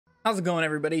How's it going,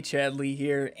 everybody? Chad Lee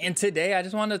here, and today I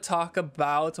just wanted to talk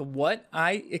about what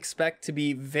I expect to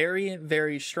be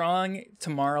very strong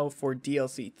tomorrow for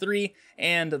DLC 3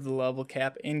 and the level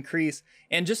cap increase.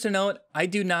 And just a note, I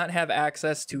do not have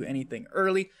access to anything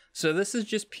early, so this is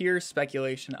just pure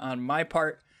speculation on my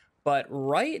part. But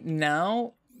right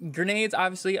now, grenades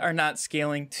obviously are not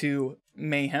scaling to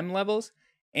Mayhem levels,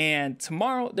 and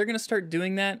tomorrow they're going to start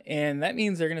doing that, and that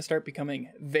means they're going to start becoming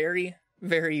very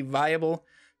viable.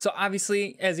 So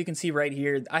obviously, as you can see right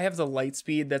here, I have the light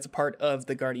speed that's a part of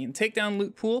the Guardian takedown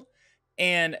loot pool,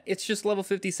 and it's just level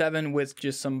 57 with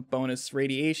just some bonus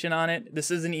radiation on it. This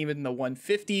isn't even the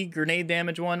 150 grenade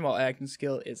damage one while action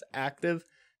skill is active.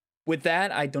 With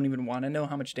that, I don't even want to know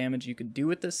how much damage you could do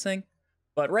with this thing.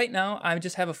 But right now, I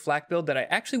just have a flak build that I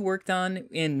actually worked on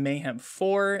in Mayhem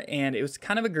 4, and it was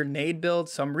kind of a grenade build,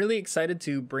 so I'm really excited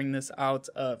to bring this out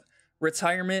of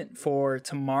retirement for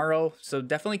tomorrow, so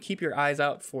definitely keep your eyes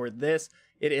out for this.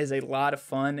 It is a lot of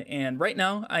fun, and right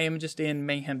now I am just in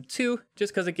Mayhem 2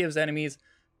 just because it gives enemies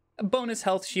a bonus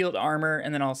health shield armor,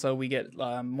 and then also we get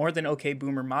more than okay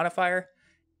boomer modifier,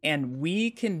 and we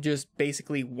can just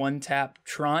basically one tap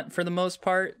Trant for the most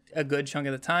part a good chunk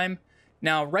of the time.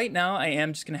 Now right now I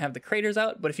am just gonna have the craters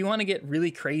out, but if you want to get really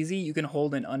crazy, you can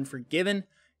hold an Unforgiven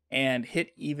and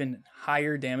hit even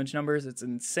higher damage numbers. It's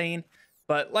insane.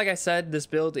 But like I said, this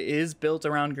build is built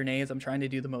around grenades. I'm trying to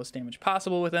do the most damage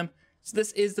possible with them. So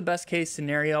this is the best case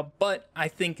scenario, but I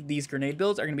think these grenade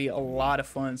builds are going to be a lot of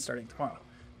fun starting tomorrow.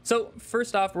 So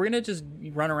first off, we're going to just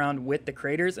run around with the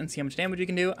craters and see how much damage we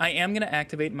can do. I am going to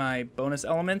activate my bonus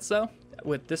elements though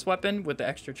with this weapon with the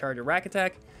extra charge of rack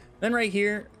attack. Then right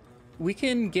here, we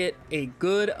can get a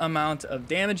good amount of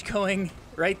damage going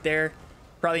right there.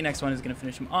 Probably next one is going to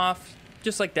finish him off.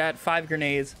 Just like that, 5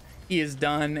 grenades. He is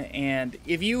done, and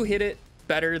if you hit it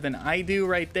better than I do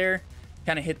right there,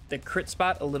 kind of hit the crit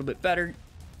spot a little bit better,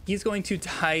 he's going to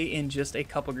die in just a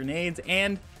couple grenades.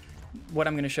 And what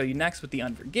I'm going to show you next with the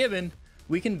Unforgiven,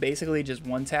 we can basically just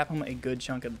one tap him a good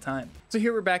chunk of the time. So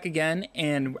here we're back again,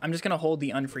 and I'm just going to hold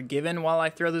the Unforgiven while I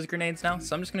throw those grenades now.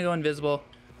 So I'm just going to go invisible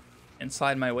and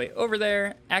slide my way over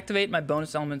there, activate my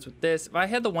bonus elements with this. If I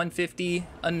had the 150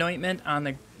 anointment on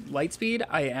the light speed,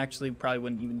 I actually probably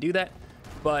wouldn't even do that.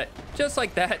 But just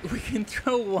like that, we can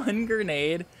throw one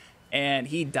grenade and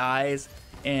he dies.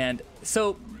 And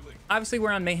so obviously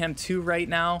we're on Mayhem 2 right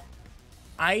now.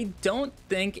 I don't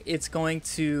think it's going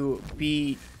to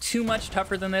be too much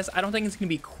tougher than this. I don't think it's going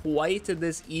to be quite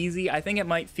this easy. I think it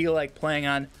might feel like playing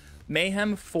on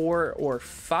Mayhem 4 or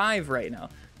 5 right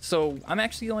now. So I'm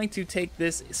actually going to take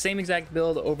this same exact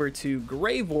build over to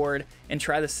Grave Ward and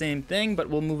try the same thing, but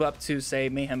we'll move up to, say,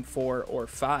 Mayhem 4 or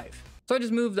 5. So I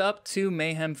just moved up to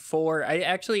Mayhem 4. I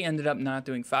actually ended up not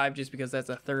doing 5 just because that's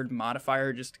a third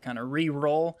modifier just to kind of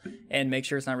re-roll and make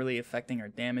sure it's not really affecting our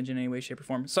damage in any way, shape, or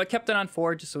form. So I kept it on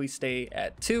 4 just so we stay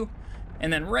at 2.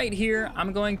 And then right here,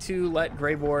 I'm going to let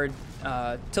Grave Ward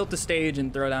tilt the stage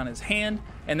and throw down his hand.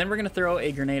 And then we're going to throw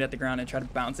a grenade at the ground and try to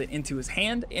bounce it into his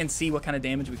hand and see what kind of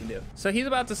damage we can do. So he's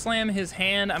about to slam his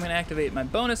hand. I'm going to activate my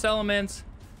bonus elements.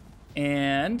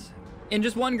 And in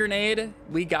just one grenade,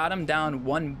 we got him down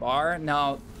 1 bar.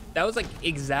 Now, that was like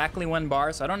exactly 1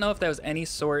 bar, so I don't know if that was any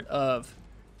sort of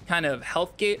kind of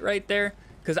health gate right there,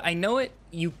 because I know it.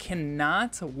 You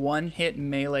cannot one-hit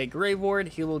melee Grave Ward.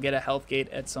 He will get a health gate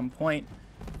at some point,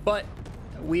 but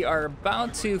we are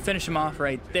about to finish him off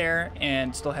right there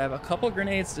and still have a couple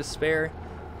grenades to spare.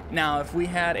 Now, if we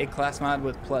had a class mod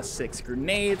with +6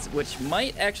 grenades, which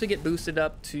might actually get boosted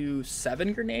up to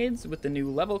 7 grenades with the new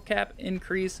level cap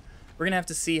increase, we're going to have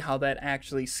to see how that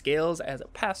actually scales as a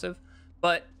passive.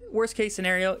 But worst case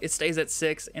scenario, it stays at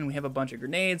 6 and we have a bunch of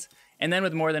grenades. And then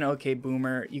with more than okay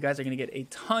boomer, you guys are going to get a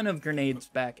ton of grenades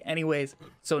back anyways.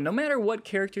 So no matter what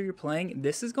character you're playing,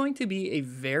 this is going to be a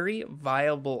very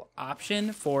viable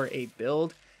option for a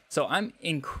build. So I'm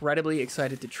incredibly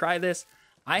excited to try this.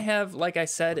 I have, like I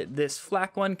said, this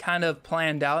flak one kind of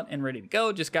planned out and ready to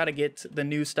go. Just got to get the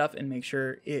new stuff and make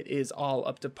sure it is all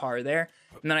up to par there.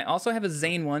 And then I also have a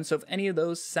Zane one, so if any of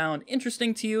those sound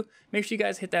interesting to you, make sure you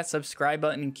guys hit that subscribe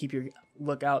button and keep your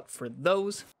lookout for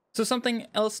those. So something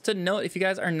else to note, if you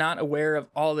guys are not aware of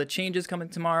all the changes coming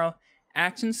tomorrow,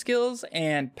 action skills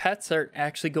and pets are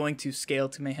actually going to scale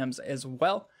to Mayhems as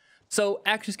well. So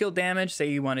action skill damage, say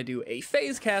you want to do a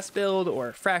phase cast build or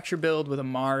a fracture build with a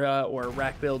Mara or a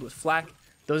rack build with flak,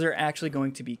 those are actually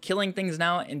going to be killing things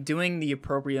now and doing the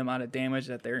appropriate amount of damage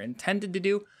that they're intended to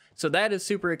do. So that is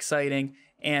super exciting.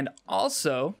 And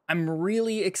also, I'm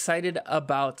really excited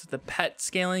about the pet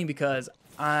scaling because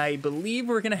I believe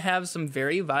we're going to have some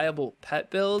very viable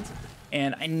pet builds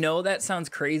And I know that sounds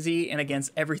crazy and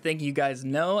against everything you guys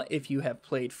know if you have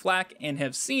played Flak and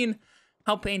have seen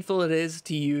how painful it is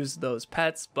to use those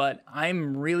pets, but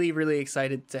I'm really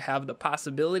excited to have the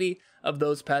possibility of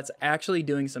those pets actually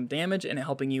doing some damage and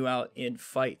helping you out in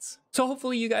fights. So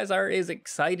hopefully you guys are as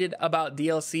excited about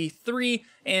DLC 3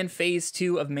 and Phase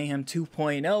 2 of Mayhem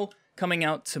 2.0 coming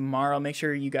out tomorrow. Make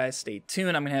sure you guys stay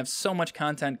tuned. I'm going to have so much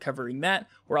content covering that.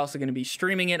 We're also going to be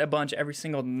streaming it a bunch every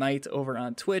single night over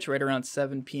on Twitch right around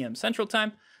 7 p.m. Central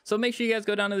Time. So make sure you guys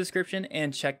go down to the description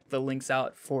and check the links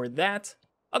out for that.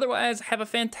 Otherwise, have a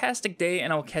fantastic day,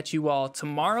 and I'll catch you all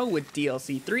tomorrow with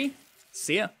DLC 3.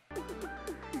 See ya!